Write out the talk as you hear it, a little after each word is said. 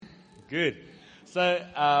Good. So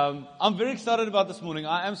I'm very excited about this morning.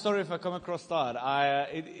 I am sorry if I come across tired.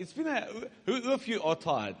 It's been who of you are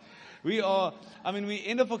tired? We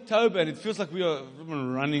end of October and it feels like we are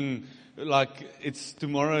running like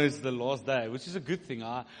tomorrow is the last day, which is a good thing.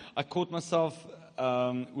 I caught myself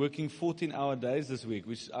working 14-hour days this week,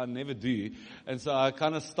 which I never do. And so I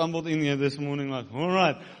kind of stumbled in here this morning like, all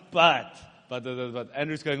right, but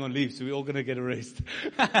Andrew's going on leave, so we're all going to get a rest.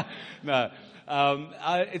 No.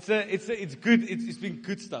 It's good. It's been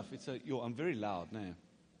good stuff. I'm very loud now.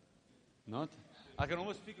 Not? I can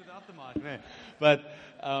almost speak without the mic now. But,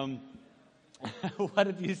 what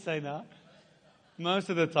did you say now? Most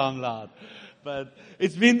of the time loud. But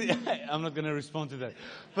it's been, I'm not going to respond to that.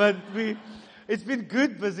 But it's been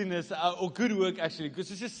good busyness, or good work actually, because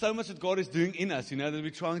there's just so much that God is doing in us, that we're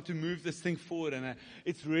trying to move this thing forward, and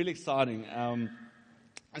it's really exciting.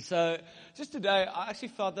 So just today, I actually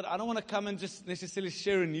felt that I don't want to come and just necessarily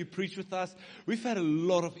share a new preach with us. We've had a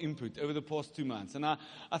lot of input over the past 2 months. And I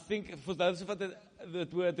think for those of us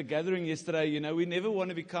that were at the gathering yesterday, we never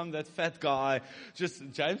want to become that fat guy.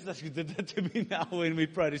 James actually did that to me now when we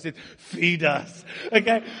prayed. He said, feed us.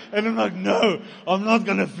 Okay? And I'm like, no, I'm not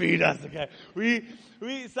going to feed us. Okay?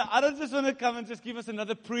 So I don't just want to come and just give us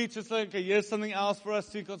another preach. It's like, okay, here's something else for us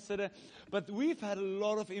to consider. But we've had a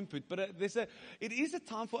lot of input. But it is a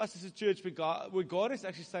time for us as a church where God is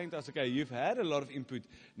actually saying to us, okay, you've had a lot of input.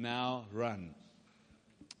 Now run.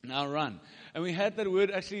 Now run. And we had that word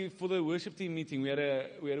actually for the worship team meeting. We had a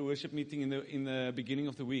worship meeting in the beginning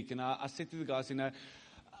of the week. And I said to the guys,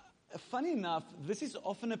 funny enough, this is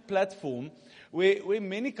often a platform where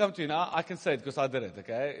many come to, I can say it because I did it,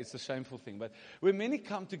 okay? It's a shameful thing. But where many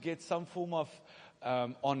come to get some form of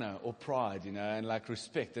honor or pride, and like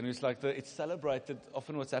respect. And it's like it's celebrated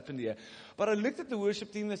often what's happened here. But I looked at the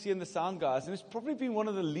worship team this year and the sound guys, and it's probably been one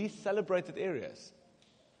of the least celebrated areas.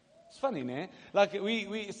 It's funny, né? Like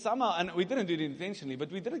we somehow, and we didn't do it intentionally,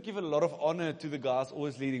 but we didn't give a lot of honor to the guys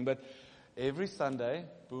always leading. But every Sunday,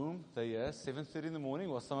 boom, they're here, 7:30 in the morning,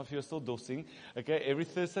 while some of you are still dosing. Okay, every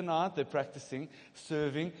Thursday night, they're practicing,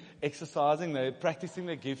 serving, exercising, they're practicing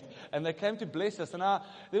their gift, and they came to bless us. And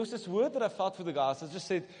there was this word that I felt for the guys. I just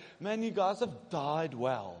said, man, you guys have died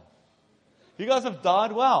well. You guys have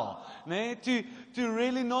died well. Né? To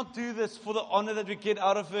really not do this for the honor that we get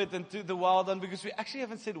out of it and to the well done, because we actually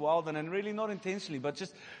haven't said well done, and really not intentionally, but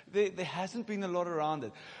just there hasn't been a lot around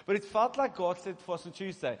it. But it felt like God said for us on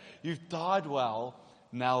Tuesday, you've died well,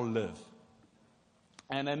 now live.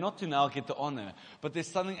 And not to now get the honor, but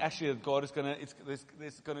there's something actually that God is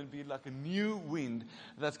there's going to be like a new wind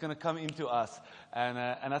that's going to come into us. And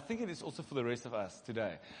I think it is also for the rest of us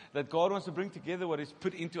today. That God wants to bring together what He's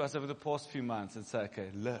put into us over the past few months and say, okay,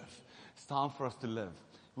 live. It's time for us to live.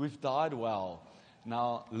 We've died well,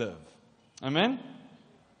 now live. Amen?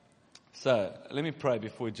 So, let me pray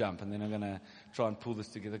before we jump, and then I'm going to try and pull this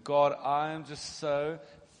together. God, I am just so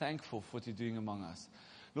thankful for what You're doing among us.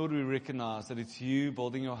 Lord, we recognize that it's You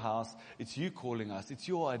building Your house. It's You calling us. It's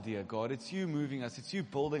Your idea, God. It's You moving us. It's You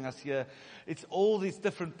building us here. It's all these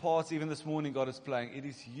different parts, even this morning, God is playing. It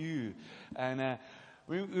is You. And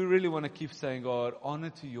we really want to keep saying, God, honor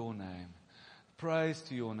to Your name. Praise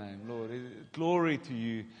to Your name, Lord. Glory to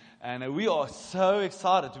You. And we are so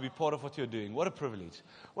excited to be part of what You're doing. What a privilege.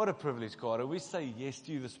 What a privilege, God. And we say yes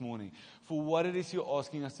to You this morning for what it is You're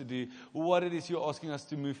asking us to do, what it is You're asking us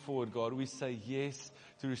to move forward, God. We say yes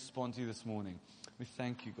to respond to You this morning. We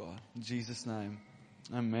thank You, God. In Jesus' name.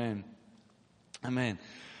 Amen. Amen.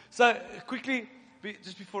 So, quickly,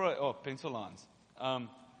 just before pencil lines.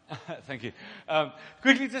 Thank you.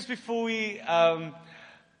 Quickly, just before we...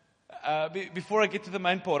 before I get to the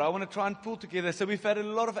main part, I want to try and pull together. So we've had a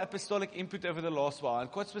lot of apostolic input over the last while,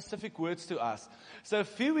 and quite specific words to us. So a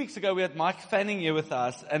few weeks ago, we had Mike Fanning here with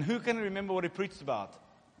us, and who can remember what he preached about?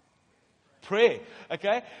 Prayer,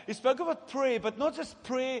 okay? He spoke about prayer, but not just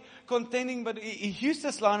prayer contending, but he used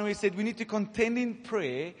this line where he said, we need to contend in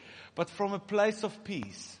prayer, but from a place of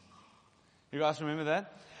peace. You guys remember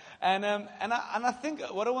that? And I think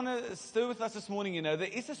what I want to stir with us this morning, there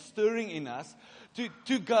is a stirring in us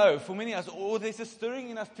to go for many of us, or there's a stirring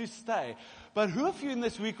in us to stay. But who of you in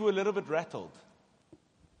this week were a little bit rattled?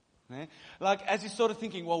 Like as you started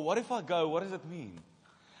thinking, well, what if I go? What does it mean?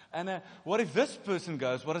 And what if this person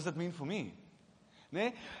goes? What does it mean for me?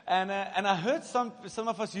 And I heard some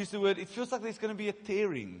of us use the word, it feels like there's going to be a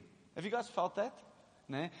tearing. Have you guys felt that?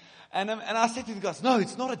 And I said to the guys, no,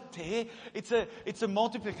 it's not a tear. It's a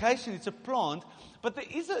multiplication. It's a plant. But there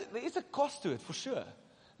is a cost to it for sure.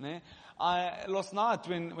 Last night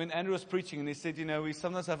when Andrew was preaching, and he said, we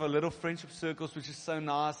sometimes have our little friendship circles, which is so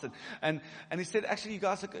nice. And he said, actually, you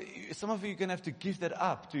guys, some of you are going to have to give that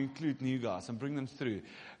up to include new guys and bring them through.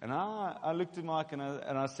 And I looked at Mike and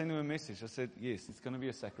I sent him a message. I said, yes, it's going to be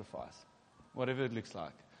a sacrifice, whatever it looks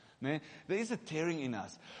like. There is a tearing in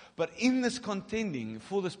us. But in this contending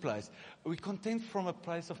for this place, we contend from a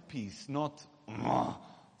place of peace, not,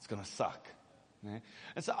 it's going to suck.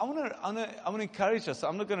 And so I want to encourage us.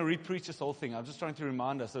 I'm not going to re-preach this whole thing. I'm just trying to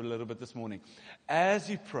remind us a little bit this morning. As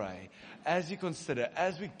you pray, as you consider,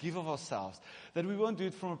 as we give of ourselves, that we won't do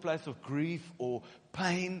it from a place of grief or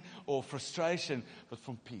pain or frustration, but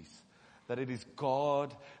from peace. That it is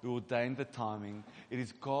God who ordained the timing. It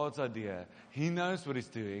is God's idea. He knows what He's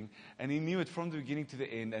doing, and He knew it from the beginning to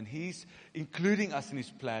the end, and He's including us in His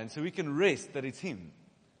plan so we can rest that it's Him,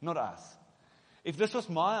 not us. If this was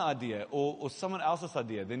my idea or someone else's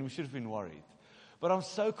idea, then we should have been worried. But I'm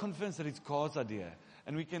so convinced that it's God's idea.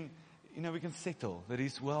 And we can settle that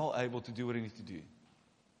He's well able to do what He needs to do.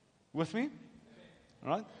 With me? All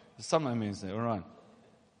right? There's some amens there. All right.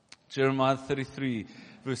 Jeremiah 33,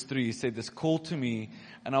 verse 3, he said this, call to me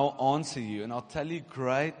and I'll answer you and I'll tell you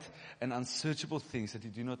great and unsearchable things that you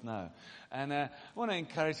do not know. And I want to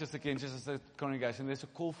encourage us again, just as a congregation, there's a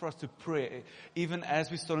call for us to pray, even as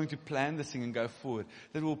we're starting to plan this thing and go forward.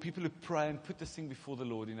 There will be people who pray and put this thing before the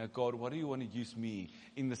Lord. God, what do you want to use me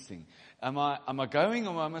in this thing? Am I going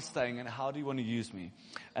or am I staying? And how do you want to use me?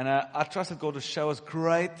 And I trust that God will show us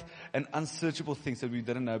great and unsearchable things that we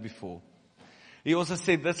didn't know before. He also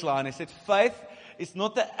said this line, he said, faith is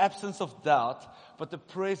not the absence of doubt, but the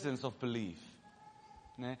presence of belief.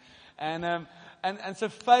 And so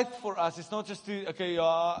faith for us is not just to,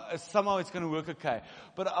 somehow it's going to work okay.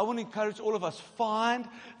 But I want to encourage all of us, find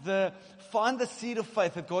the seed of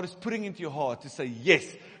faith that God is putting into your heart to say, yes,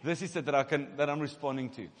 this is it that I'm responding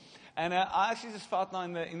to. And I actually just felt now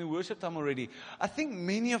in the worship time already, I think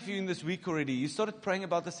many of you in this week already, you started praying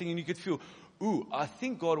about this thing and you could feel, I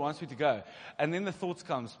think God wants me to go. And then the thoughts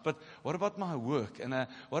comes, but what about my work? And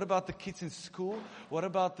what about the kids in school? What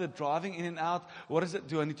about the driving in and out? What is it?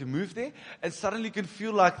 Do I need to move there? And suddenly you can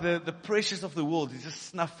feel like the pressures of the world is just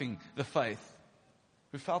snuffing the faith.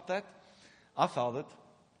 Who felt that? I felt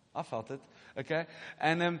it. Okay?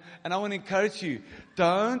 And I want to encourage you,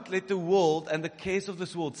 don't let the world and the cares of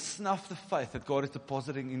this world snuff the faith that God is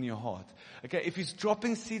depositing in your heart. Okay? If He's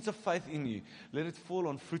dropping seeds of faith in you, let it fall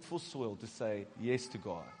on fruitful soil to say yes to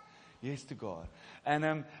God. Yes to God.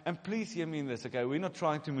 And please hear me in this, okay? We're not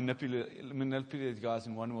trying to manipulate guys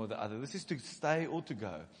in one way or the other. This is to stay or to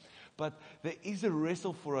go. But there is a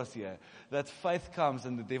wrestle for us here that faith comes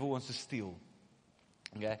and the devil wants to steal.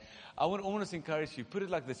 Okay, I want to encourage you, put it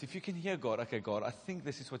like this. If you can hear God, okay, God, I think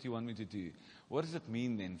this is what you want me to do. What does it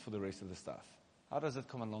mean then for the rest of the stuff? How does it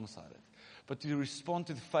come alongside it? But to respond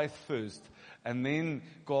to the faith first, and then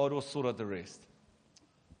God will sort out the rest.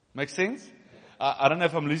 Make sense? I don't know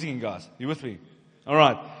if I'm losing you guys. You with me? All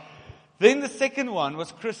right. Then the second one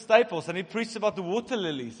was Chris Staples, and he preached about the water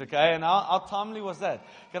lilies, okay? And how timely was that?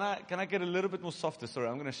 Can I get a little bit more softer? Sorry,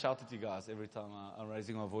 I'm going to shout at you guys every time I'm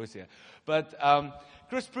raising my voice here. But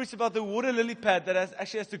Chris preached about the water lily pad that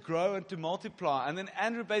actually has to grow and to multiply. And then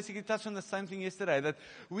Andrew basically touched on the same thing yesterday, that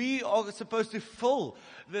we are supposed to fill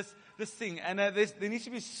this thing. And there needs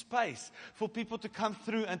to be space for people to come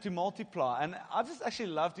through and to multiply. And I just actually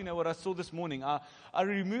loved, what I saw this morning. I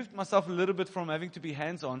removed myself a little bit from having to be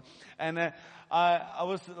hands-on. And I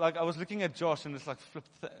was looking at Josh, and it's like,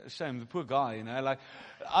 shame, the poor guy,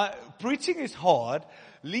 preaching is hard.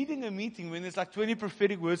 Leading a meeting when there's like 20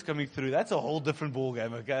 prophetic words coming through, that's a whole different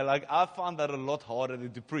ballgame, okay? I found that a lot harder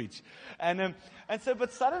than to preach.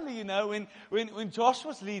 But suddenly, when Josh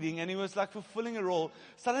was leading and he was like fulfilling a role,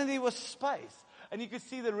 suddenly there was space. And you could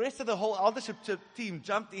see the rest of the whole eldership team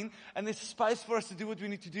jumped in, and there's space for us to do what we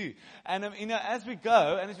need to do. And, as we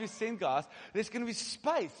go, and as we send guys, there's going to be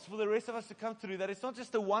space for the rest of us to come through. That it's not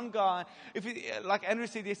just the one guy. Like Andrew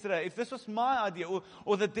said yesterday, if this was my idea,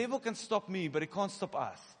 or the devil can stop me, but he can't stop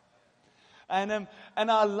us. And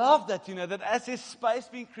I love that, that as there's space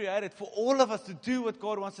being created for all of us to do what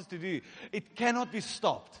God wants us to do, it cannot be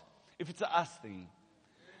stopped if it's a us thing.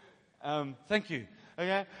 Thank you.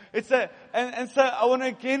 Okay, and so I want to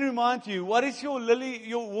again remind you, what is your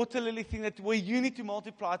water lily thing where you need to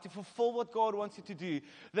multiply to fulfill what God wants you to do,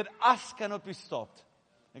 that us cannot be stopped.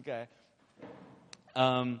 Okay.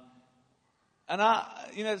 And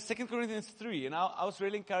 2 Corinthians 3, and I was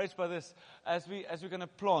really encouraged by this as we're going to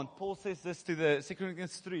plant. Paul says this to the 2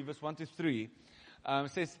 Corinthians 3, verse 1 to 3.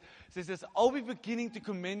 says this, are we beginning to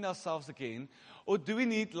commend ourselves again? Or do we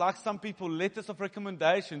need, like some people, letters of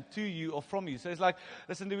recommendation to you or from you? So it's like,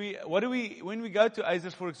 listen, when we go to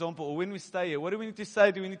ASIS, for example, or when we stay here, what do we need to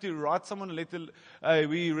say? Do we need to write someone a letter? Hey,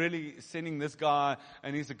 we really sending this guy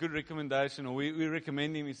and he's a good recommendation, or we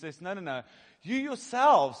recommend him. He says, no. You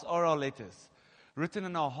yourselves are our letters, written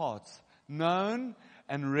in our hearts, known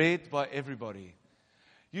and read by everybody.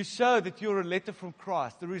 You show that you're a letter from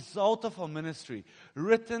Christ, the result of our ministry,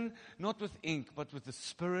 written not with ink, but with the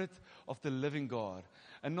Spirit of the living God,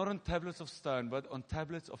 and not on tablets of stone, but on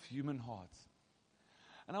tablets of human hearts.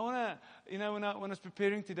 And I want to, when I was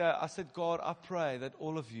preparing today, I said, God, I pray that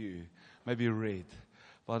all of you may be read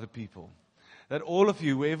by the people. That all of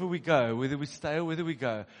you, wherever we go, whether we stay or whether we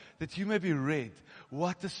go, that you may be read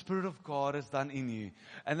what the Spirit of God has done in you.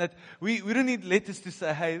 And that we don't need letters to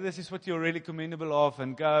say, hey, this is what you're really commendable of,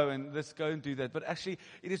 and go and do that. But actually,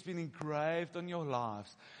 it has been engraved on your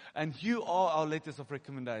lives. And you are our letters of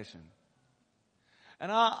recommendation. And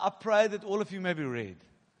I pray that all of you may be read.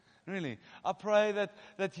 Really. I pray that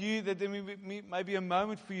there may be a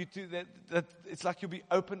moment for you that it's like you'll be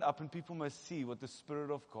opened up and people must see what the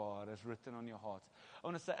Spirit of God has written on your hearts. I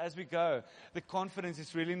want to say, as we go, the confidence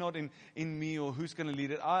is really not in me or who's going to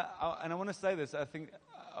lead it. And I want to say this, I think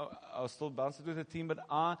I'll still bounce it with the team, but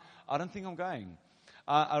I don't think I'm going.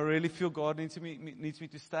 I really feel God needs me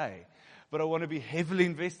to stay. But I want to be heavily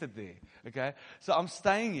invested there, okay? So I'm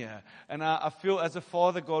staying here, and I feel as a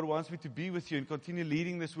father, God wants me to be with you and continue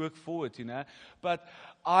leading this work forward, But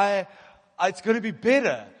it's going to be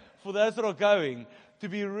better for those that are going to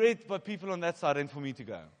be read by people on that side than for me to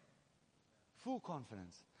go. Full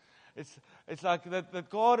confidence. It's like that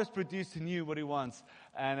God has produced in you what He wants,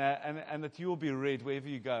 and that you will be read wherever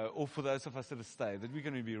you go, or for those of us that have stayed, that we're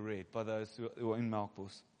going to be read by those who are in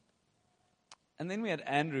Melkbos. And then we had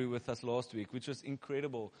Andrew with us last week, which was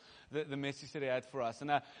incredible, the message that he had for us.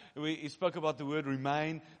 And he spoke about the word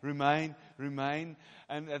remain,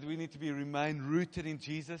 and that we need to remain rooted in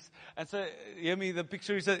Jesus. And so, the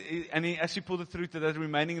picture is, and he actually pulled it through to that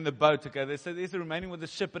remaining in the boat. Okay, they said there's a remaining with the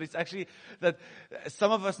ship, but it's actually that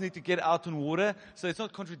some of us need to get out on water. So it's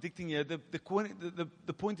not contradicting here. The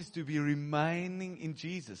point is to be remaining in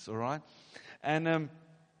Jesus. All right, and.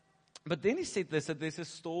 But then he said this, that there's a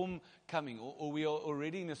storm coming, or we are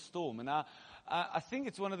already in a storm. And I think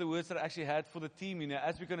it's one of the words that I actually had for the team,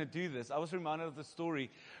 as we're going to do this. I was reminded of the story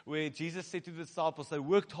where Jesus said to the disciples, they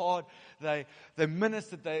worked hard, they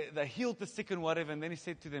ministered, they healed the sick and whatever, and then he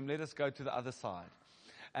said to them, let us go to the other side.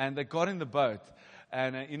 And they got in the boat,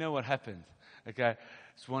 and you know what happened? Okay,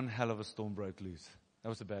 it's one hell of a storm broke loose. That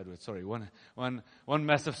was a bad word, sorry. One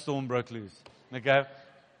massive storm broke loose. Okay?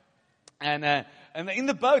 And in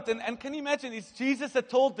the boat, and can you imagine, it's Jesus that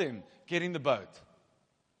told them, get in the boat.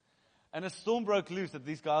 And a storm broke loose that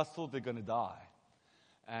these guys thought they're going to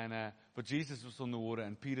die. But Jesus was on the water,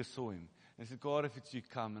 and Peter saw him. And he said, God, if it's you,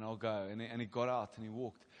 come, and I'll go. And he got out, and he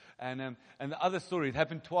walked. And the other story, it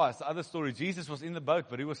happened twice. The other story, Jesus was in the boat,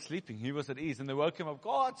 but he was sleeping. He was at ease. And they woke him up,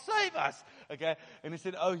 God, save us. Okay? And he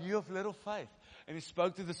said, oh, you have little faith. And he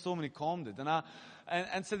spoke to the storm and he calmed it.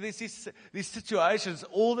 And so there's these situations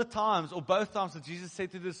all the times, or both times, that Jesus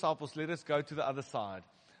said to the disciples, let us go to the other side.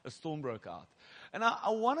 A storm broke out. And I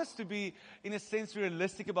want us to be, in a sense,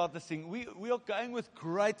 realistic about this thing. We are going with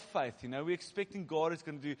great faith, We're expecting God is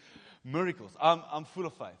going to do miracles. I'm full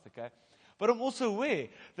of faith, okay? But I'm also aware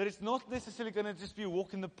that it's not necessarily going to just be a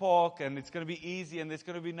walk in the park and it's going to be easy and there's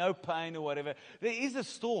going to be no pain or whatever. There is a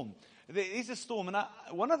storm. There is a storm. And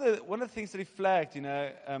one of the things that he flagged,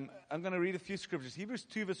 I'm going to read a few scriptures. Hebrews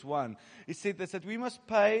 2 verse 1. He said this, that we must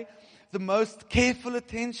pay the most careful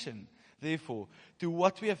attention, therefore, to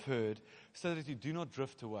what we have heard so that you do not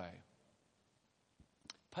drift away.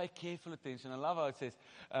 Pay careful attention. I love how it says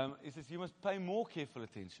you must pay more careful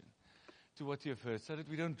attention to what you have heard, so that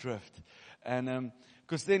we don't drift. And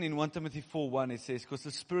because then in 1 Timothy 4:1 it says, because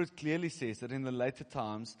the Spirit clearly says that in the later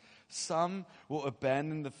times some will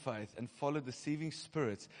abandon the faith and follow deceiving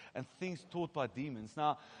spirits and things taught by demons.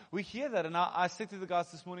 Now we hear that, and I said to the guys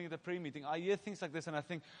this morning at the prayer meeting, I hear things like this, and I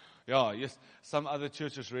think, yes, some other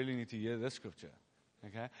churches really need to hear this scripture.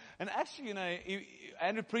 Okay, and actually,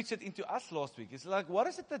 Andrew preached it into us last week. It's like, what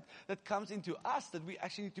is it that comes into us that we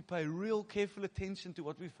actually need to pay real careful attention to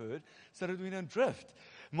what we've heard so that we don't drift?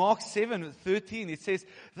 Mark 7:13, it says,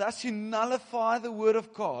 thus you nullify the word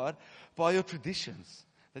of God by your traditions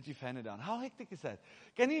that you've handed down. How hectic is that?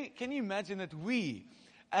 Can you imagine that we,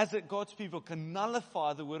 as God's people, can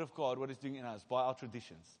nullify the word of God, what it's doing in us, by our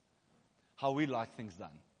traditions? How we like things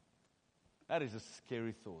done. That is a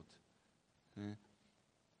scary thought. Yeah.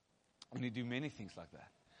 And you do many things like that.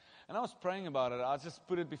 And I was praying about it. I just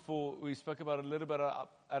put it before, we spoke about it a little bit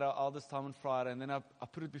at our eldest time on Friday, and then I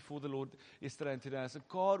put it before the Lord yesterday and today. I said,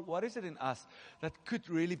 God, what is it in us that could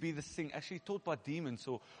really be this thing, actually taught by demons,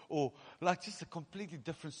 or like just a completely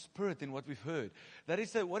different spirit than what we've heard?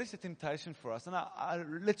 What is the temptation for us? And I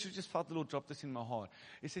literally just felt the Lord drop this in my heart.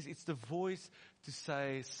 He says, it's the voice to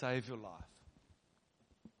say, save your life.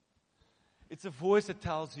 It's a voice that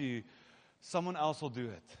tells you, someone else will do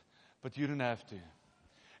it, but you don't have to.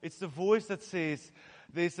 It's the voice that says,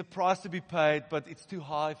 there's a price to be paid, but it's too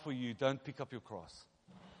high for you. Don't pick up your cross.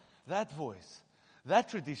 That voice, that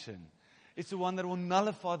tradition, is the one that will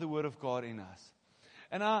nullify the word of God in us.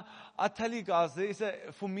 And I tell you guys,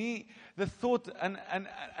 for me, the thought, and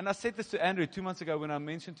I said this to Andrew 2 months ago when I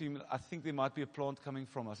mentioned to him, I think there might be a plant coming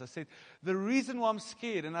from us. I said, the reason why I'm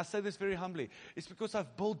scared, and I say this very humbly, is because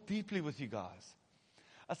I've built deeply with you guys.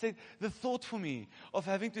 I said, the thought for me of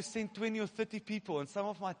having to send 20 or 30 people and some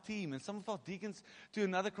of my team and some of our deacons to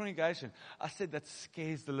another congregation, I said, that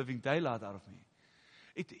scares the living daylight out of me.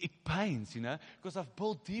 It pains, because I've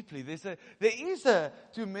built deeply. There is a,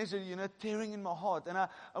 to measure, tearing in my heart. And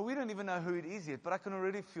we don't even know who it is yet, but I can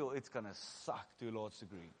already feel it's going to suck to a large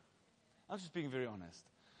degree. I'm just being very honest.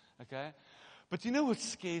 Okay? But you know what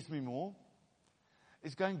scares me more?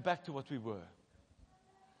 Is going back to what we were.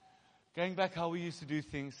 Going back how we used to do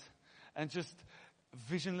things, and just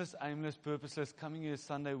visionless, aimless, purposeless, coming here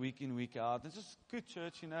Sunday, week in, week out. It's just good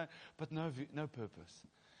church, but no purpose.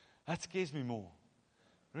 That scares me more.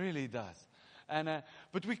 Really does.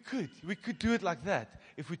 But we could do it like that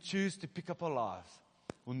if we choose to pick up our lives.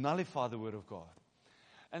 We'll nullify the word of God.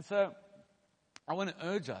 And so, I want to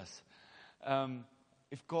urge us,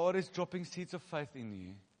 if God is dropping seeds of faith in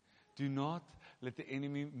you, do not let the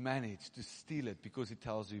enemy manage to steal it because he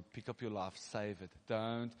tells you, pick up your life, save it.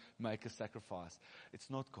 Don't make a sacrifice. It's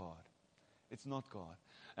not God. It's not God.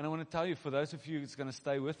 And I want to tell you, for those of you who's going to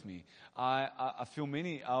stay with me, I feel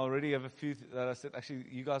I already have a few that I said, actually,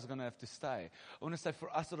 you guys are going to have to stay. I want to say, for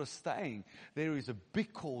us that are staying, there is a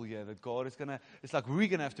big call here that God is it's like we're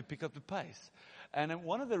going to have to pick up the pace. And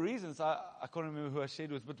one of the reasons, I can't remember who I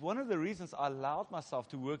shared with, but one of the reasons I allowed myself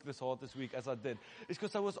to work this hard this week as I did, is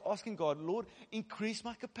because I was asking God, Lord, increase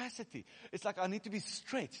my capacity. It's like I need to be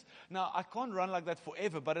stretched. Now, I can't run like that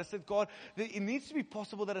forever, but I said, God, it needs to be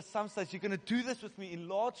possible that at some stage you're going to do this with me,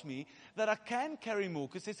 enlarge me, that I can carry more,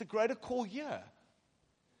 because there's a greater call here.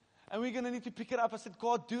 And we're going to need to pick it up. I said,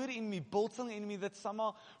 God, do it in me, build something in me that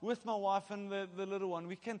somehow, with my wife and the little one,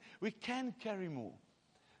 we can carry more.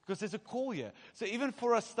 Because there's a call here. So even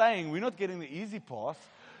for us staying, we're not getting the easy path.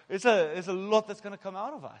 There's a lot that's going to come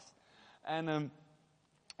out of us. And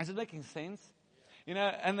is it making sense?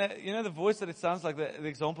 And the voice that it sounds like, the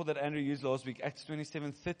example that Andrew used last week, Acts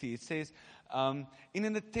 27:30, it says, in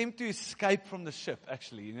an attempt to escape from the ship,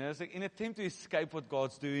 actually. It's like in an attempt to escape what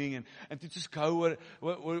God's doing and to just go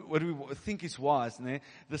what we think is wise.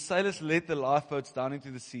 The sailors led the lifeboats down into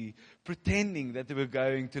the sea, pretending that they were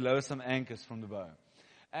going to lower some anchors from the bow.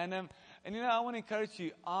 And I want to encourage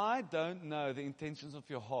you, I don't know the intentions of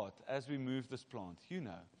your heart as we move this plant. You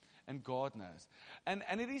know. And God knows.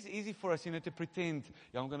 And it is easy for us, to pretend,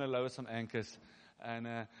 I'm going to lower some anchors, and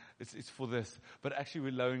it's for this. But actually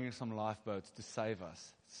we're lowering some lifeboats to save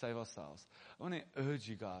us, save ourselves. I want to urge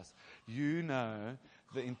you guys, you know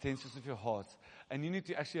the intentions of your hearts. And you need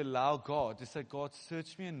to actually allow God to say, God,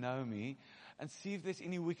 search me and know me, and see if there's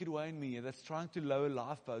any wicked way in me that's trying to lower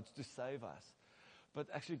lifeboats to save us. But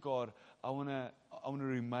actually, God, I want to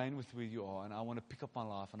remain with where you are, and I want to pick up my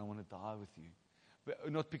life, and I want to die with you. But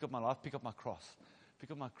not pick up my life, pick up my cross.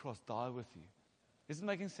 Pick up my cross, die with you. Is it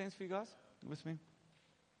making sense for you guys? With me?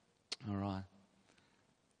 All right.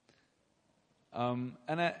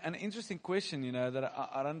 And an interesting question, that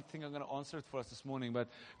I don't think I'm going to answer it for us this morning, but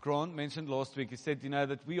Grant mentioned last week, he said,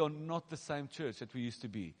 that we are not the same church that we used to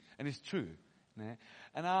be. And it's true.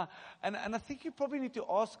 And I think you probably need to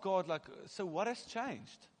ask God, so what has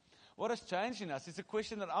changed? What has changed in us? It's a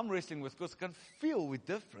question that I'm wrestling with, because I can feel we're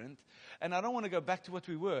different, and I don't want to go back to what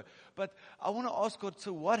we were. But I want to ask God,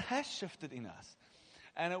 so what has shifted in us?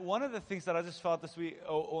 And one of the things that I just felt this week,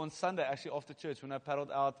 or on Sunday actually after church, when I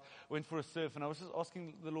paddled out, went for a surf, and I was just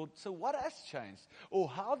asking the Lord, so what has changed? Or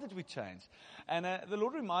how did we change? And the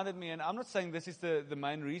Lord reminded me, and I'm not saying this is the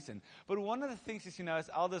main reason, but one of the things is, as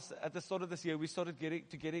elders, at the start of this year, we started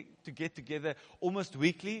to get together almost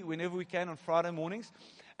weekly, whenever we can, on Friday mornings.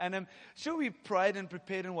 And sure, we prayed and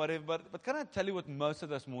prepared and whatever, but can I tell you what most of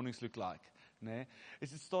those mornings look like? It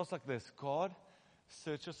starts like this: God,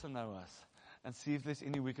 search us and know us, and see if there's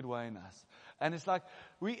any wicked way in us. And it's like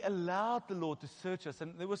we allowed the Lord to search us,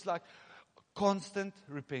 and there was like constant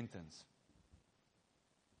repentance.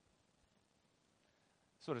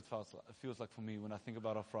 That's what it feels like for me when I think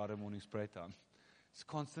about our Friday morning's prayer time. It's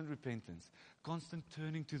constant repentance, constant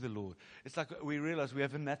turning to the Lord. It's like we realize we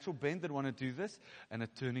have a natural bent that want to do this, and a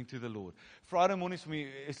turning to the Lord. Friday mornings for me,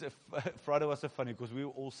 Friday was so funny because we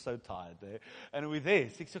were all so tired there. And we're there,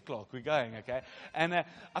 6 o'clock, we're going, okay? And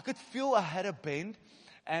I could feel I had a bend.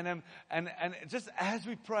 And just as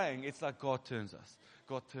we're praying, it's like God turns us.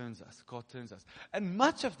 God turns us. God turns us. And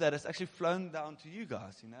much of that has actually flown down to you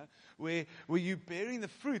guys, where you're bearing the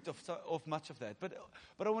fruit of much of that. But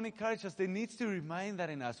I want to encourage us, there needs to remain that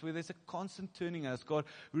in us, where there's a constant turning us. God,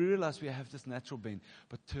 we realize we have this natural bend,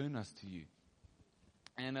 but turn us to you.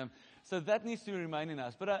 And so that needs to remain in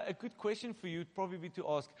us. But a good question for you would probably be to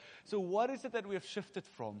ask, so what is it that we have shifted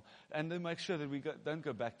from? And then make sure that we don't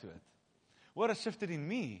go back to it. What has shifted in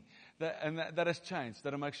me that has changed,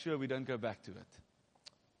 that I make sure we don't go back to it?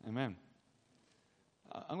 Amen.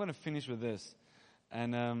 I'm going to finish with this,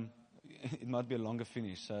 and it might be a longer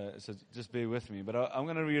finish, so just bear with me. But I'm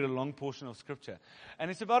going to read a long portion of Scripture. And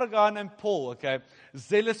it's about a guy named Paul, okay,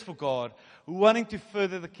 zealous for God, wanting to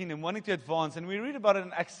further the kingdom, wanting to advance. And we read about it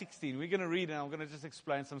in Acts 16. We're going to read, and I'm going to just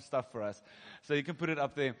explain some stuff for us. So you can put it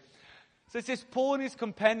up there. So it says, Paul and his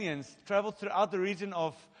companions traveled throughout the region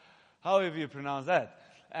of, however you pronounce that,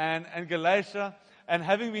 and Galatia, and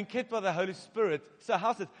having been kept by the Holy Spirit. So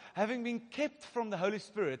how's it? Having been kept from the Holy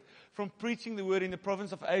Spirit from preaching the word in the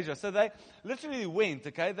province of Asia. So they literally went,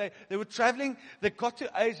 okay? They were traveling, they got to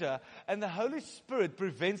Asia, and the Holy Spirit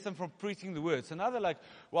prevents them from preaching the word. So now they're like,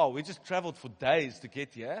 wow, we just traveled for days to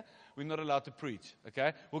get here. We're not allowed to preach,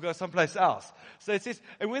 okay? We'll go someplace else. So it says,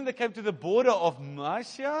 and when they came to the border of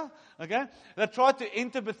Mysia, okay, they tried to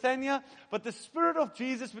enter Bithynia, but the Spirit of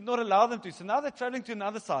Jesus would not allow them to. So now they're traveling to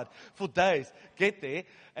another side for days, get there,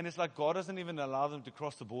 and it's like God doesn't even allow them to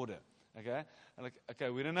cross the border, okay? And like, okay,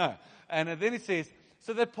 we don't know. And then it says,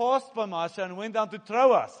 so they passed by Mysia and went down to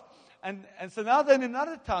Troas. And so now they're in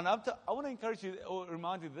another town. I want to encourage you, or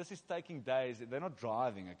remind you, this is taking days. They're not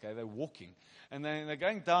driving, okay? They're walking. And they're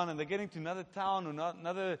going down, and they're getting to another town, or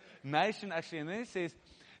another nation, actually. And then it says,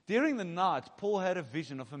 during the night, Paul had a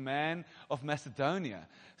vision of a man of Macedonia,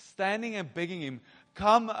 standing and begging him,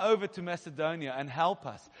 come over to Macedonia and help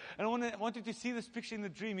us. And I want you to see this picture in the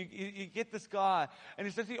dream. You get this guy, and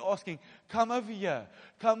he's literally asking, come over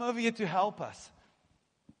here to help us.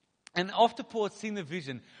 And after Paul had seen the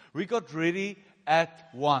vision, we got ready at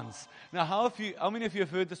once. Now, how many of you have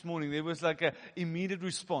heard this morning? There was like an immediate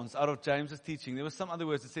response out of James's teaching. There was some other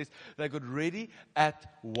words that says they got ready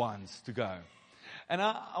at once to go. And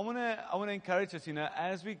I want to encourage us,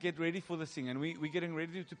 as we get ready for this thing, and we're getting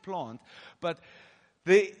ready to plant. But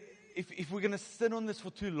if we're going to sit on this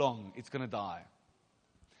for too long, it's going to die.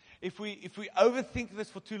 If we overthink this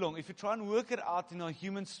for too long, if we try and work it out in our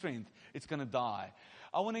human strength, it's going to die.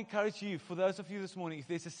 I want to encourage you, for those of you this morning, if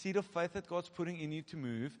there's a seed of faith that God's putting in you to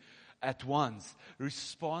move, at once,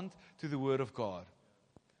 respond to the Word of God.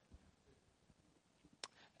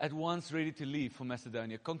 At once ready to leave for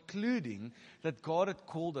Macedonia, concluding that God had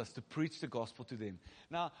called us to preach the gospel to them.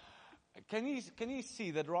 Now, can you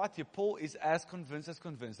see that right here, Paul is as convinced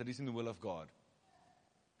that he's in the will of God.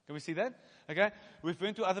 Can we see that? Okay? We've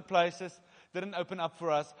been to other places, didn't open up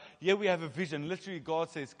for us. Here we have a vision. Literally, God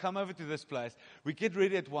says, come over to this place. We get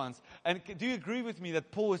ready at once. And do you agree with me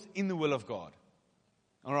that Paul is in the will of God?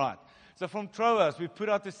 All right. So from Troas, we put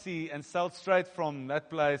out to sea and sailed straight from that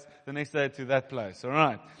place the next day to that place. All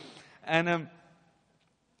right. And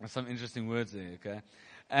some interesting words there, okay?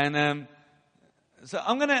 And so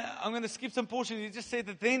I'm gonna skip some portions. You just said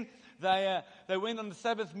that then they went on the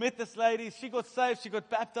Sabbath, met this lady. She got saved. She got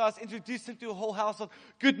baptized, introduced them to a whole household.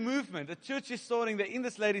 Good movement. A church is starting. They're in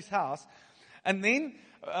this lady's house. And then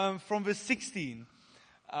from verse 16,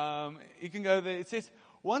 you can go there. It says,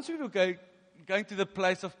 once we were going to the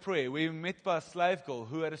place of prayer, we were met by a slave girl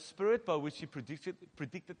who had a spirit by which she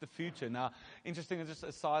predicted the future. Now, interesting, just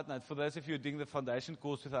a side note, for those of you who are doing the foundation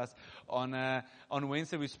course with us, on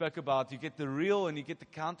Wednesday we spoke about you get the real and you get the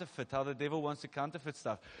counterfeit, how the devil wants to counterfeit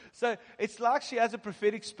stuff. So it's like she has a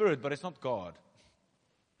prophetic spirit, but it's not God.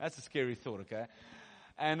 That's a scary thought, okay?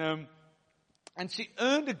 And she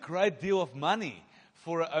earned a great deal of money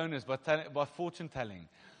for her owners by fortune telling.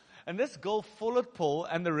 And this girl followed Paul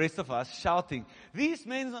and the rest of us, shouting, these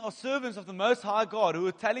men are servants of the Most High God who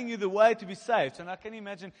are telling you the way to be saved. So now can you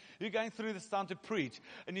imagine, you're going through this time to preach,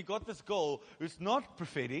 and you got this girl who's not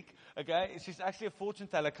prophetic, okay? She's actually a fortune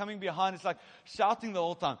teller coming behind. It's like shouting the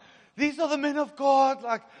whole time. These are the men of God,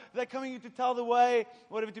 like they're coming to tell the way,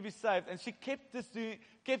 whatever, to be saved. And she kept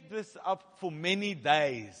this up for many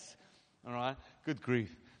days. All right? Good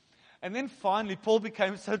grief. And then finally, Paul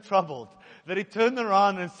became so troubled that he turned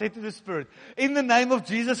around and said to the Spirit, in the name of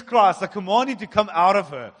Jesus Christ, I command you to come out of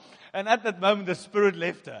her. And at that moment, the Spirit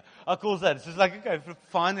left her. I call that. It's just like, okay,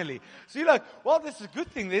 finally. So you're like, well, this is a good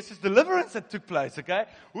thing. This is deliverance that took place, okay?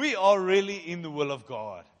 We are really in the will of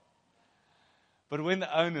God. But when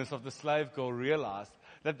the owners of the slave girl realized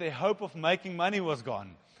that their hope of making money was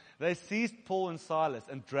gone, they seized Paul and Silas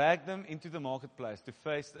and dragged them into the marketplace to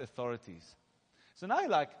face the authorities. So now you're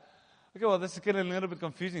like, okay, well, this is getting a little bit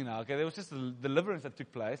confusing now. Okay, there was just a deliverance that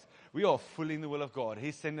took place. We are fully in the will of God.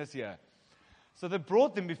 He sent us here. So they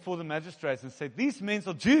brought them before the magistrates and said, these men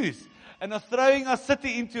are Jews and are throwing our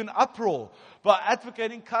city into an uproar by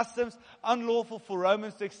advocating customs unlawful for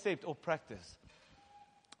Romans to accept or practice.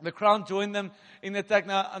 The crown joined them in the attack.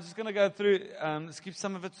 Now, I'm just going to go through, skip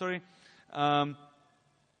some of it, sorry.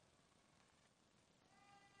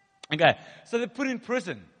 Okay, so they're put in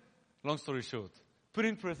prison. Long story short. Put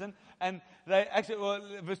in prison. And they actually, well,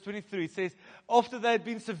 verse 23 says, after they had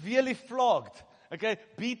been severely flogged, okay,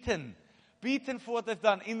 beaten for what they've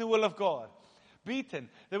done in the will of God. Beaten.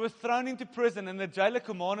 They were thrown into prison and the jailer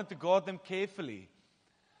commanded to guard them carefully.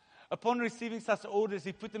 Upon receiving such orders,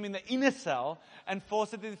 he put them in the inner cell and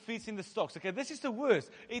fastened their feet in the stocks. Okay, this is the worst.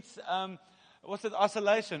 It's,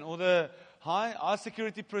 isolation or the high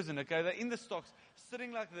security prison. Okay, they're in the stocks,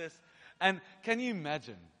 sitting like this. And can you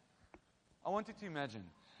imagine? I want you to imagine,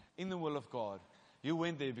 in the will of God, you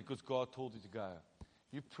went there because God told you to go.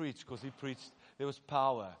 You preached because He preached. There was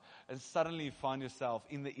power. And suddenly you find yourself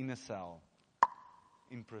in the inner cell,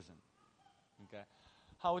 in prison. Okay,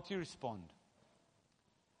 how would you respond?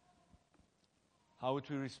 How would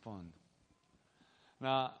we respond?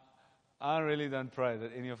 Now, I really don't pray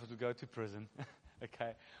that any of us will go to prison,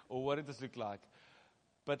 okay, or what it does look like.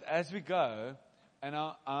 But as we go, and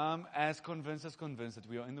I'm as convinced that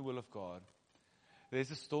we are in the will of God,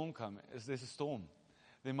 there's a storm coming. There's a storm.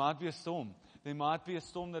 There might be a storm. There might be a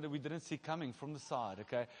storm that we didn't see coming from the side,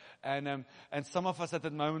 okay? And some of us at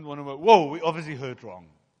that moment want to go, whoa, we obviously heard wrong.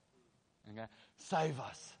 Okay? Save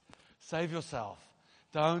us. Save yourself.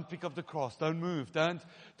 Don't pick up the cross. Don't move. Don't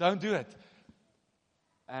do it.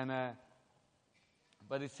 And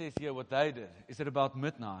but it says here what they did is that about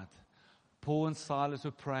midnight, Paul and Silas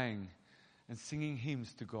were praying and singing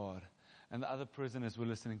hymns to God, and the other prisoners were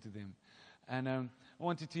listening to them. And I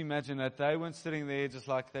want you to imagine that they weren't sitting there just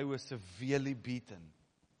like they were severely beaten.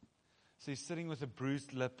 So you're sitting with a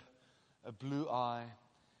bruised lip, a blue eye,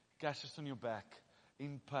 gashes on your back,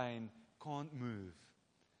 in pain, can't move.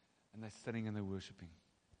 And they're sitting and they're worshiping.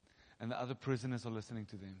 And the other prisoners are listening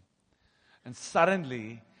to them. And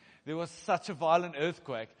suddenly, there was such a violent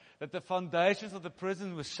earthquake that the foundations of the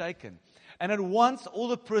prison were shaken. And at once, all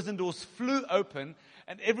the prison doors flew open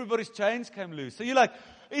and everybody's chains came loose. So you're like,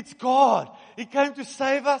 it's God. He came to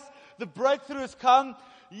save us. The breakthrough has come.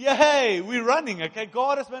 Yay, we're running, okay?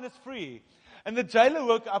 God has made us free. And the jailer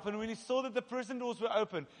woke up, and when he saw that the prison doors were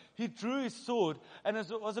open, he drew his sword and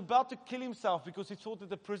was about to kill himself because he thought that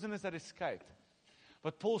the prisoners had escaped.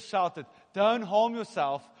 But Paul shouted, don't harm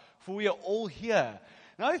yourself, for we are all here.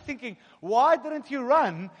 Now you're thinking, why didn't you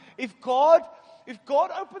run? If God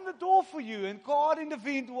opened the door for you and God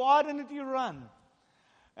intervened, why didn't you run?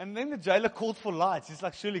 And then the jailer called for lights. He's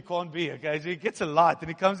like, surely can't be, okay? So he gets a light and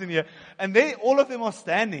he comes in here. And there, all of them are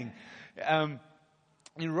standing.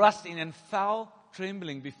 He rushed in and fell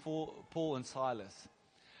trembling before Paul and Silas.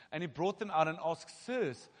 And he brought them out and asked,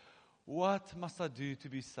 sirs, what must I do to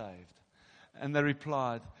be saved? And they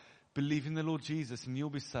replied, believe in the Lord Jesus and you'll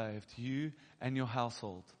be saved, you and your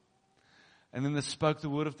household. And then they spoke the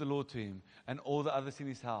word of the Lord to him and all the others in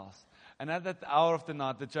his house. And at that hour of the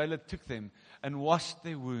night, the jailer took them and washed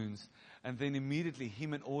their wounds. And then immediately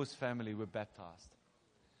him and all his family were baptized.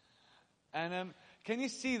 And can you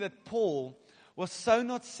see that Paul was so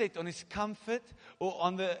not set on his comfort or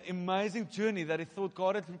on the amazing journey that he thought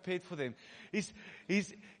God had prepared for them.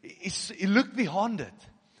 He looked beyond it.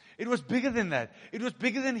 It was bigger than that. It was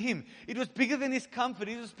bigger than him. It was bigger than his comfort.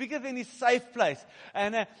 It was bigger than his safe place.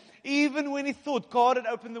 And even when he thought God had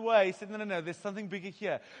opened the way, he said, no, there's something bigger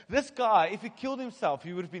here. This guy, if he killed himself,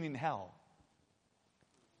 he would have been in hell.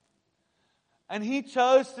 And he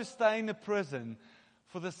chose to stay in the prison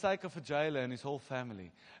for the sake of a jailer and his whole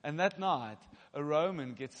family. And that night, a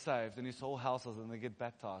Roman gets saved and his whole household, and they get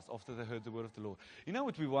baptized after they heard the word of the Lord. You know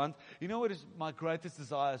what we want? You know what is my greatest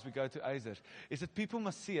desire as we go to Azer? Is that people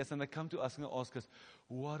must see us and they come to us and they ask us,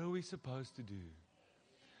 what are we supposed to do?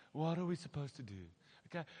 What are we supposed to do?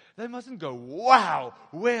 Okay, they mustn't go, wow,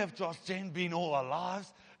 where have Josh Jen been all our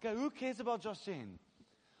lives? Okay, who cares about Josh Jen?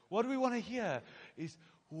 What we want to hear is,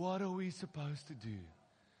 what are we supposed to do?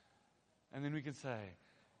 And then we can say,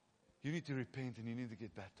 you need to repent and you need to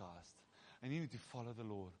get baptized. And you need to follow the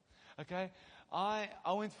Lord. Okay? I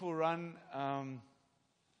went for a run, I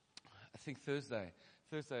think Thursday,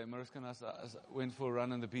 Mariska and I went for a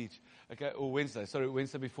run on the beach. Okay, or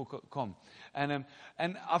Wednesday before Com. And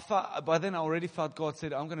I felt, by then I already felt God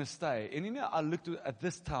said, I'm going to stay. And I looked at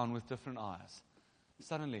this town with different eyes.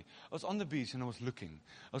 Suddenly, I was on the beach and I was looking,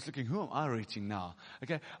 who am I reaching now?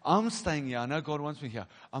 Okay, I'm staying here. I know God wants me here.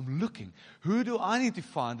 I'm looking. Who do I need to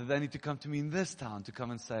find that they need to come to me in this town to come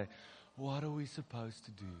and say, what are we supposed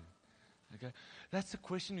to do? Okay, that's the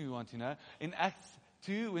question we want, In Acts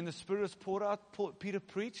 2, when the Spirit was poured out, Peter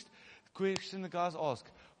preached, the question the guys ask,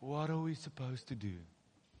 what are we supposed to do?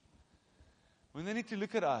 When they need to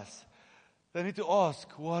look at us, they need to ask,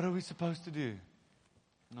 what are we supposed to do?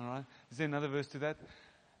 All right. Is there another verse to that?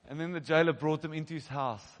 And then the jailer brought them into his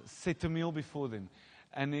house, set a meal before them.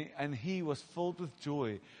 And he was filled with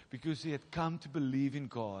joy because he had come to believe in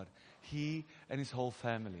God, he and his whole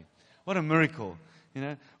family. What a miracle.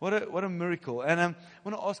 What a miracle. And I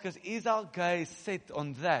want to ask us, is our gaze set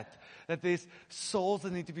on that there's souls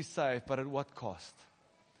that need to be saved, but at what cost?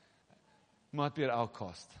 Might be at our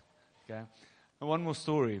cost. Okay. And one more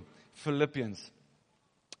story. Philippians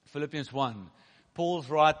 1. Paul's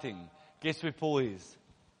writing. Guess where Paul is?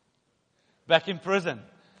 Back in prison.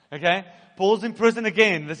 Okay? Paul's in prison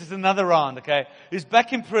again. This is another round. Okay? He's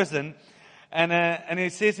back in prison. And he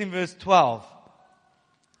says in verse 12.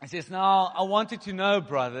 He says, now I wanted to know,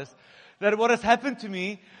 brothers, that what has happened to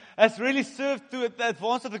me has really served to the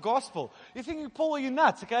advance of the gospel. You're thinking, Paul, are you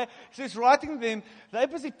nuts? Okay? So he's writing them. They're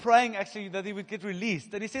busy praying, actually, that he would get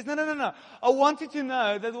released. And he says, no. I wanted to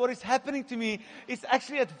know that what is happening to me is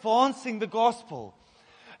actually advancing the gospel.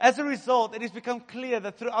 As a result, it has become clear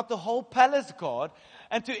that throughout the whole palace guard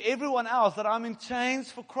and to everyone else that I'm in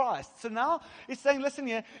chains for Christ. So now he's saying, listen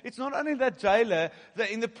here, it's not only that jailer that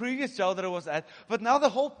in the previous jail that I was at, but now the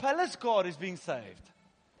whole palace guard is being saved.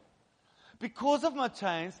 Because of my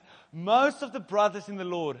chains, most of the brothers in the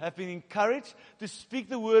Lord have been encouraged to speak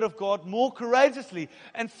the word of God more courageously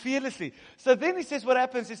and fearlessly. So then he says what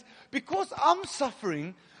happens is, because I'm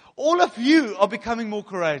suffering, all of you are becoming more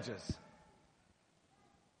courageous.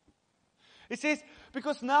 It says,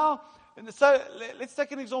 because now, so let's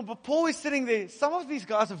take an example. Paul is sitting there. Some of these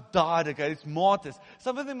guys have died, okay? It's martyrs.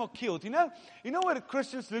 Some of them are killed. You know what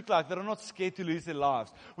Christians look like that are not scared to lose their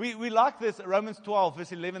lives. We like this, Romans 12,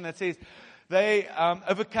 verse 11, that says, they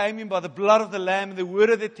overcame him by the blood of the Lamb and the word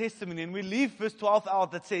of their testimony. And we leave verse 12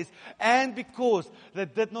 out that says, and because they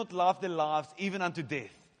did not love their lives even unto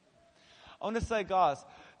death. I want to say, guys,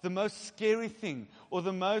 the most scary thing, or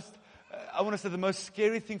the most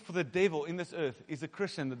scary thing for the devil in this earth is a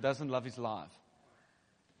Christian that doesn't love his life.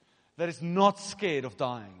 That is not scared of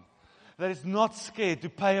dying. That is not scared to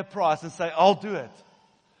pay a price and say, I'll do it.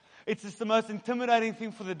 It's just the most intimidating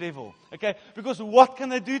thing for the devil. Okay? Because what can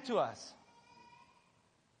they do to us?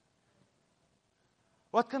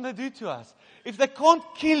 What can they do to us? If they can't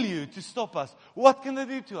kill you to stop us, what can they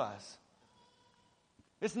do to us?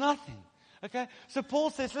 There's nothing. Okay? So Paul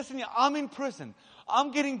says, listen here, I'm in prison.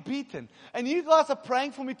 I'm getting beaten. And you guys are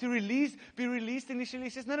praying for me to be released initially. He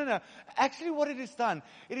says, no. Actually what it has done,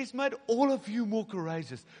 it has made all of you more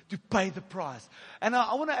courageous to pay the price. And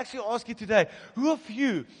I want to actually ask you today, who of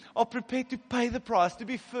you are prepared to pay the price, to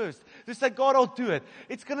be first? To say, God, I'll do it.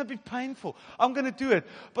 It's going to be painful. I'm going to do it.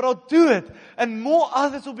 But I'll do it. And more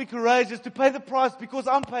others will be courageous to pay the price because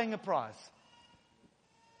I'm paying a price.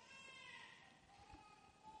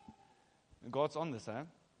 And God's on this, eh?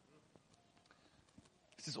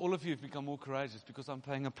 He says, all of you have become more courageous because I'm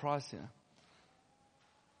paying a price here.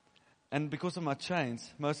 And because of my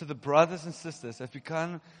chains, most of the brothers and sisters have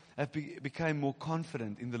become more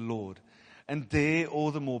confident in the Lord and dare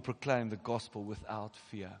all the more proclaim the gospel without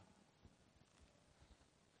fear.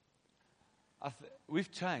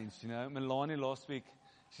 We've changed, Melanie last week,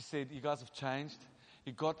 she said, you guys have changed.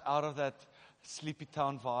 You got out of that sleepy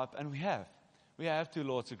town vibe, and we have. We have to a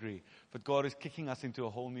large degree. But God is kicking us into a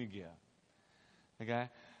whole new gear. Okay? It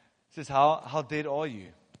says, how dead are you?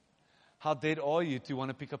 How dead are you to want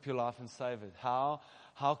to pick up your life and save it? How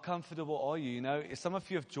comfortable are you? Some of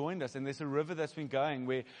you have joined us, and there's a river that's been going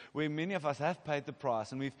where many of us have paid the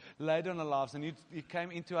price, and we've laid on our lives, and you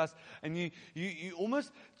came into us, and you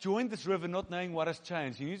almost joined this river not knowing what has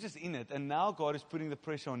changed, and you're just in it, and now God is putting the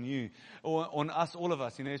pressure on you, or on us, all of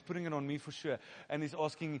us, He's putting it on me for sure, and He's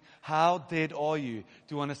asking, how dead are you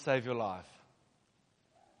to want to save your life?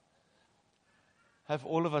 Have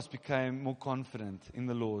all of us become more confident in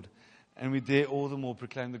the Lord, and we dare all the more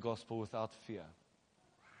proclaim the gospel without fear.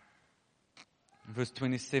 Verse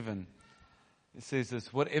 27, it says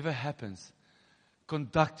this, whatever happens,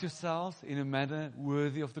 conduct yourselves in a manner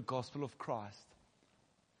worthy of the gospel of Christ.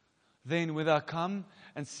 Then, whether I come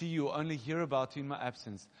and see you or only hear about you in my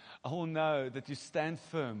absence, I will know that you stand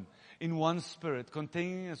firm in one spirit,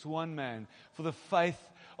 contending as one man for the faith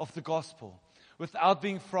of the gospel, without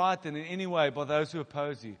being frightened in any way by those who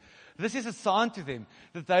oppose you. This is a sign to them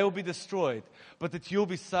that they will be destroyed, but that you'll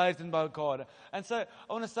be saved and by God. And so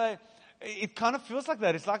I want to say, it kind of feels like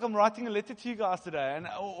that. It's like I'm writing a letter to you guys today, and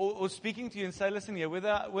or speaking to you and say, listen here, whether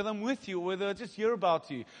I'm with you or whether I just hear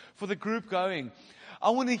about you for the group going,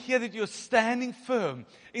 I want to hear that you're standing firm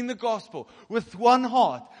in the gospel with one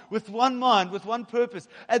heart, with one mind, with one purpose,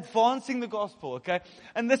 advancing the gospel, okay?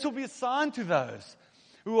 And this will be a sign to those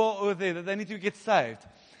who are there that they need to get saved.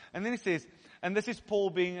 And then he says, and this is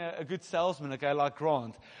Paul being a good salesman, okay, like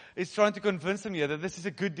Grant. He's trying to convince them here that this is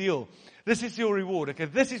a good deal. This is your reward, okay?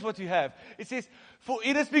 This is what you have. It says, for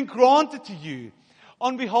it has been granted to you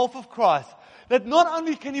on behalf of Christ that not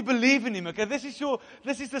only can you believe in Him, okay? This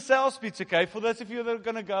is the sales pitch, okay? For those of you that are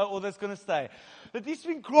going to go or that's going to stay. That it's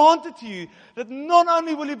been granted to you that not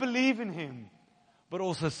only will you believe in Him, but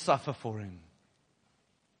also suffer for Him.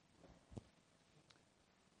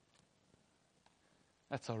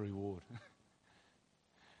 That's our reward.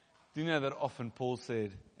 Do you know that often Paul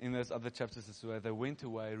said in those other chapters as well, they went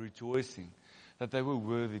away rejoicing that they were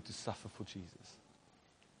worthy to suffer for Jesus.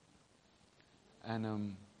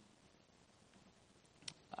 And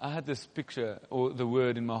I had this picture or the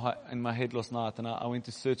word in my head last night, and I went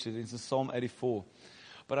to search it. It's in Psalm 84.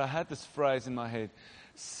 But I had this phrase in my head,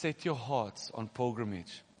 set your hearts on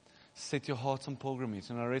pilgrimage. Set your hearts on pilgrimage.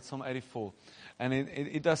 And I read Psalm 84. And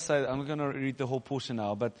it does say, I'm not going to read the whole portion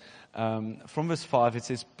now, but from verse 5 it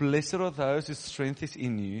says, blessed are those whose strength is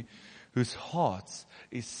in you, whose hearts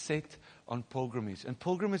is set on pilgrimage. And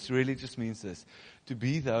pilgrimage really just means this, to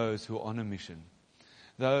be those who are on a mission.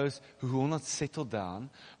 Those who will not settle down,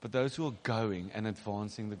 but those who are going and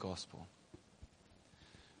advancing the gospel.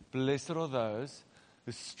 Blessed are those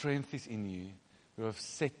whose strength is in you, who have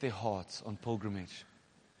set their hearts on pilgrimage.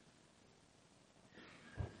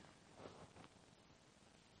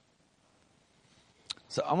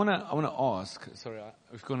 So I want to ask, sorry,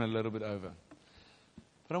 we've gone a little bit over.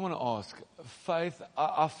 But I want to ask, faith,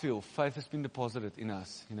 I feel faith has been deposited in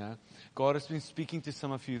us, you know. God has been speaking to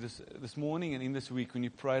some of you this morning and in this week when you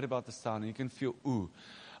prayed about the sound, and you can feel,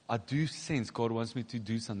 I do sense God wants me to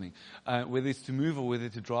do something. Whether it's to move or whether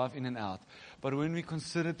to drive in and out. But when we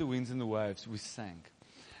considered the winds and the waves, we sank.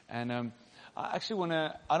 And I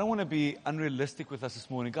don't want to be unrealistic with us this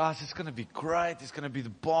morning. Guys, it's going to be great. It's going to be the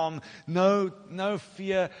bomb. No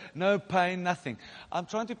fear, no pain, nothing. I'm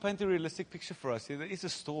trying to paint a realistic picture for us here. There is a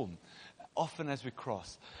storm often as we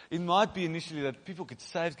cross. It might be initially that people get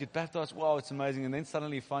saved, get baptized. Wow, it's amazing. And then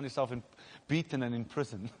suddenly you find yourself beaten and in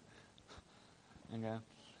prison. Okay?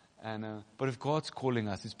 But if God's calling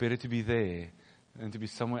us, it's better to be there than to be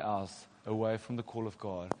somewhere else, away from the call of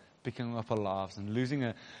God, picking up our lives and losing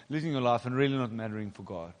your life and really not mattering for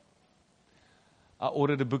God. I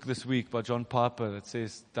ordered a book this week by John Piper that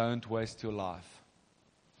says, don't waste your life.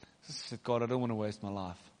 I said, God, I don't want to waste my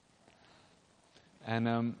life. And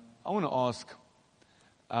I want to ask,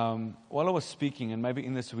 while I was speaking, and maybe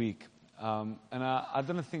in this week, and I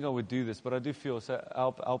don't think I would do this, but I do feel, so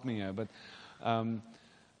help me here, but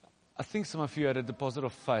I think some of you had a deposit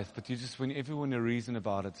of faith, but whenever you want to reason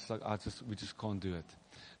about it, it's like, we just can't do it.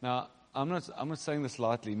 Now, I'm not saying this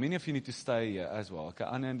lightly. Many of you need to stay here as well. Okay,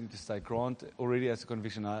 I need to stay. Grant already has a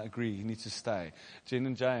conviction. I agree. He needs to stay. Jen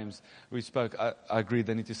and James, we spoke. I agree.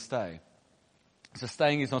 They need to stay. So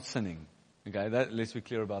staying is not sinning. Okay, let's be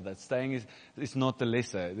clear about that. Staying is not the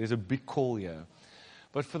lesser. There's a big call here.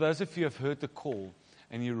 But for those of you who have heard the call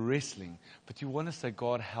and you're wrestling, but you want to say,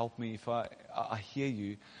 God, help me. If I hear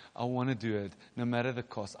you, I want to do it, no matter the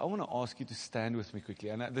cost. I want to ask you to stand with me quickly.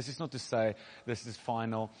 And this is not to say this is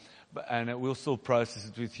final, and we'll still process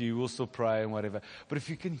it with you. We'll still pray and whatever. But if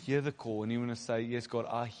you can hear the call and you want to say, yes, God,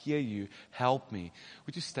 I hear you. Help me.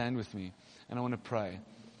 Would you stand with me? And I want to pray.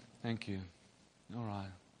 Thank you. All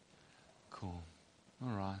right. Cool.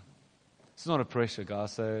 All right. It's not a pressure,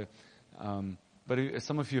 guys. So, but if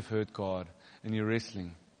some of you have heard God and you're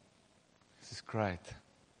wrestling, this is great.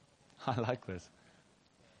 I like this.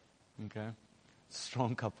 Okay?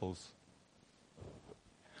 Strong couples.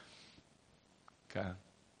 Okay.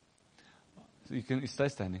 So you can stay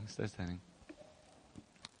standing.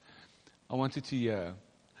 I want you to hear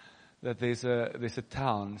that there's a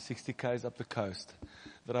town 60 k's up the coast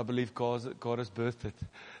that I believe God has birthed it.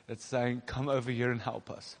 That's saying, come over here and help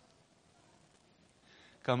us.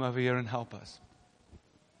 Come over here and help us.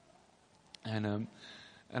 And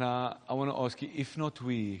I want to ask you, if not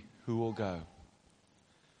we, who will go?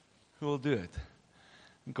 who will do it.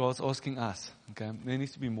 God's asking us. Okay, there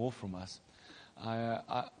needs to be more from us.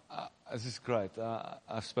 This is great.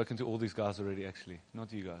 I've spoken to all these guys already, actually.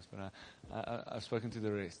 Not you guys, but I've spoken to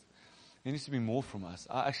the rest. There needs to be more from us.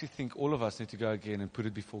 I actually think all of us need to go again and put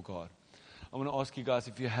it before God. I want to ask you guys,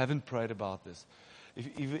 if you haven't prayed about this,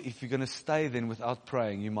 if you're going to stay then without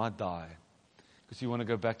praying, you might die. Because you want to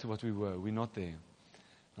go back to what we were. We're not there.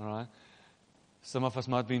 All right? Some of us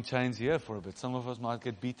might be in chains here for a bit. Some of us might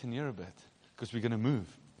get beaten here a bit. Because we're going to move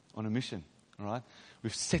on a mission. All right?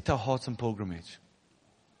 We've set our hearts on pilgrimage.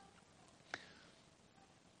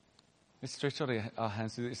 Let's stretch out our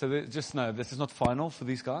hands. So just know, this is not final for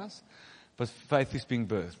these guys. But faith is being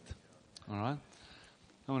birthed. All right?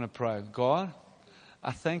 I want to pray. God,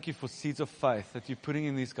 I thank you for seeds of faith that you're putting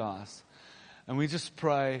in these guys. And we just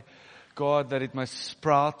pray, God, that it may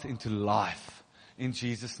sprout into life in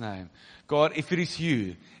Jesus' name. God, if it is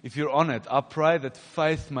you, if you're on it, I pray that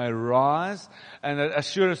faith may rise, and that as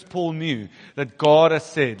sure as Paul knew that God has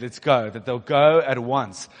said, let's go, that they'll go at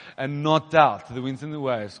once and not doubt the winds and the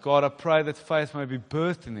waves. God, I pray that faith may be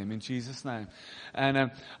birthed in them in Jesus' name.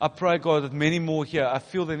 And I pray, God, that many more here, I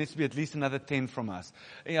feel there needs to be at least another 10 from us.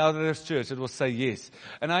 In this church that will say yes.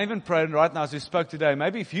 And I even prayed right now as we spoke today,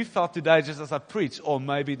 maybe if you felt today just as I preached, or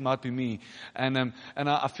maybe it might be me. And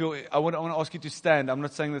I feel, I want to ask you to stand. I'm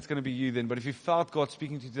not saying that's going to be you then, but if you felt God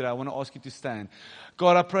speaking to you today, I want to ask you to stand.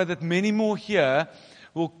 God, I pray that many more here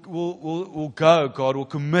will go, God, will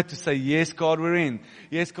commit to say, yes, God, we're in.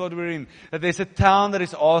 Yes, God, we're in. That there's a town that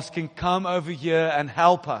is asking, come over here and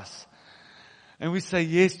help us. And we say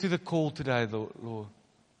yes to the call today, Lord.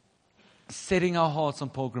 Setting our hearts on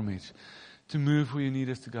pilgrimage to move where you need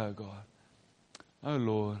us to go, God. Oh,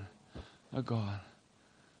 Lord. Oh, God.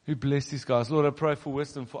 We bless these guys. Lord, I pray for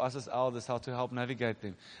wisdom for us as elders, how to help navigate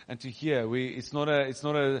them. And to hear, it's not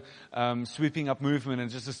a sweeping up movement and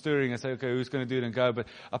just a stirring and say, okay, who's going to do it and go. But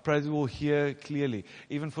I pray that we will hear clearly.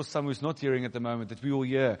 Even for some who's not hearing at the moment, that we will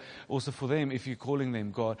hear. Also for them, if you're calling them,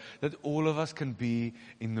 God, that all of us can be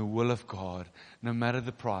in the will of God, no matter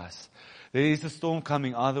the price. There is a storm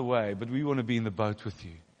coming either way, but we want to be in the boat with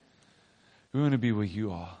you. We want to be where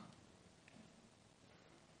you are.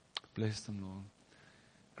 Bless them, Lord.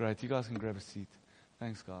 Great. You guys can grab a seat.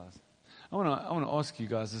 Thanks, guys. I want to ask you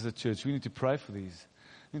guys as a church, we need to pray for these.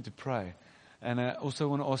 We need to pray. And I also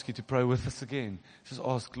want to ask you to pray with us again. Just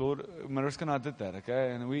ask, Lord, Mariska and I did that,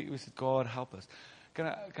 okay? And we said, God, help us. Can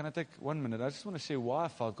I take 1 minute? I just want to share why I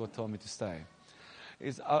felt God told me to stay.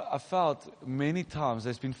 I felt many times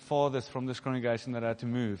there's been fathers from this congregation that I had to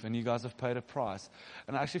move, and you guys have paid a price.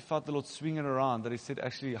 And I actually felt the Lord swing it around, that He said,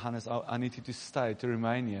 actually, Hannes, I need you to stay, to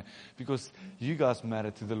remain here, because you guys matter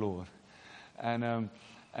to the Lord.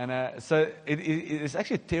 So it's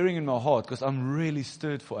actually tearing in my heart, because I'm really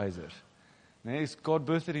stirred for Azer. God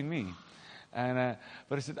birthed it in me. But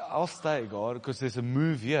I said, I'll stay, God, because there's a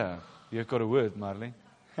move here. You've got a word, Marley.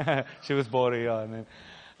 She was bored, yeah.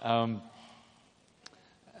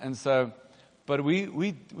 And so, but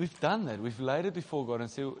we've done that. We've laid it before God and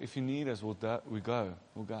said, if you need us, we'll go.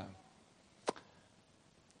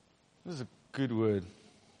 This is a good word.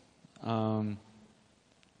 I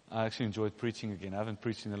actually enjoyed preaching again. I haven't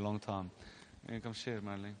preached in a long time. You come share,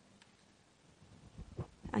 Marlene.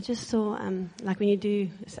 I just saw, like when you do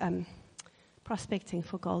prospecting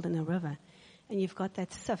for gold in a river, and you've got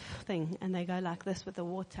that sieve thing, and they go like this with the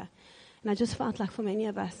water. And I just felt like for many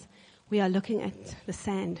of us, we are looking at the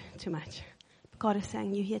sand too much. God is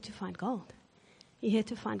saying, you're here to find gold. You're here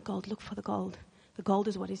to find gold. Look for the gold. The gold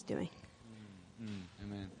is what He's doing.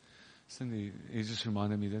 Amen. Cindy, you just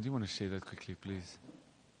reminded me. Don't you want to share that quickly, please?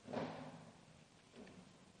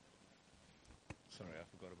 Sorry, I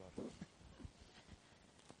forgot about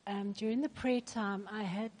it. During the prayer time, I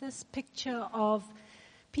had this picture of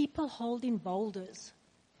people holding boulders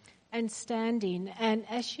and standing. And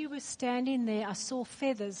as she was standing there, I saw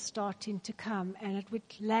feathers starting to come, and it would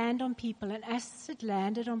land on people. And as it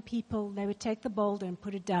landed on people, they would take the boulder and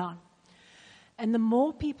put it down. And the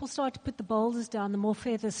more people started to put the boulders down, the more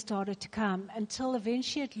feathers started to come, until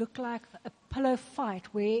eventually it looked like a pillow fight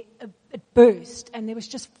where it burst, and there was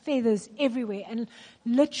just feathers everywhere. And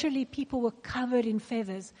literally people were covered in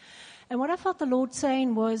feathers. And what I felt the Lord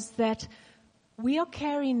saying was that we are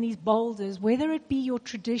carrying these boulders, whether it be your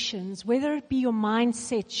traditions, whether it be your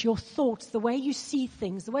mindsets, your thoughts, the way you see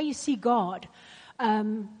things, the way you see God,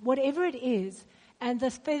 whatever it is. And the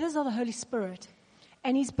feathers are the Holy Spirit.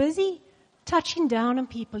 And He's busy touching down on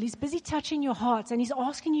people. He's busy touching your hearts, and He's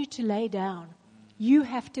asking you to lay down. You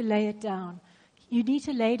have to lay it down. You need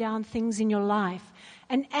to lay down things in your life.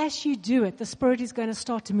 And as you do it, the Spirit is going to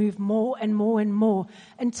start to move more and more and more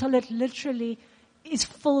until it literally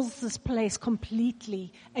fills this place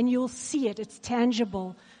completely, and you'll see it. It's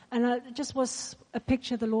tangible. And it just was a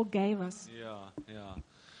picture the Lord gave us. Yeah.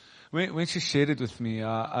 When she shared it with me,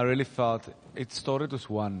 I really felt it started with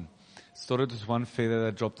one. It started with one feather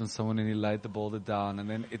that dropped on someone, and he laid the boulder down, and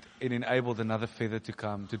then it enabled another feather to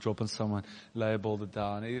come to drop on someone, lay a boulder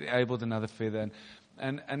down. It enabled another feather,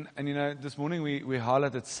 and this morning we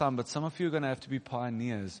highlighted some, but some of you are going to have to be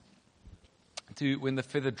pioneers. To when the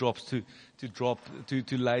feather drops,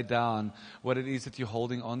 to lay down what it is that you're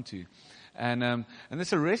holding on to. And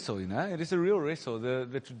it's a wrestle, it is a real wrestle.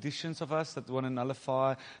 The traditions of us that want to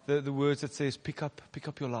nullify the words that says, pick up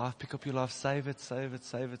your life, save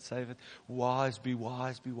it. Wise, be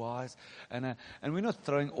wise. And we're not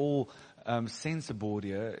throwing all sense aboard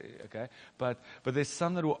here, okay? But there's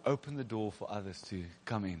some that will open the door for others to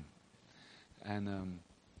come in. And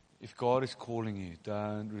if God is calling you,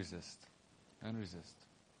 don't resist. Don't resist.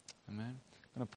 Amen.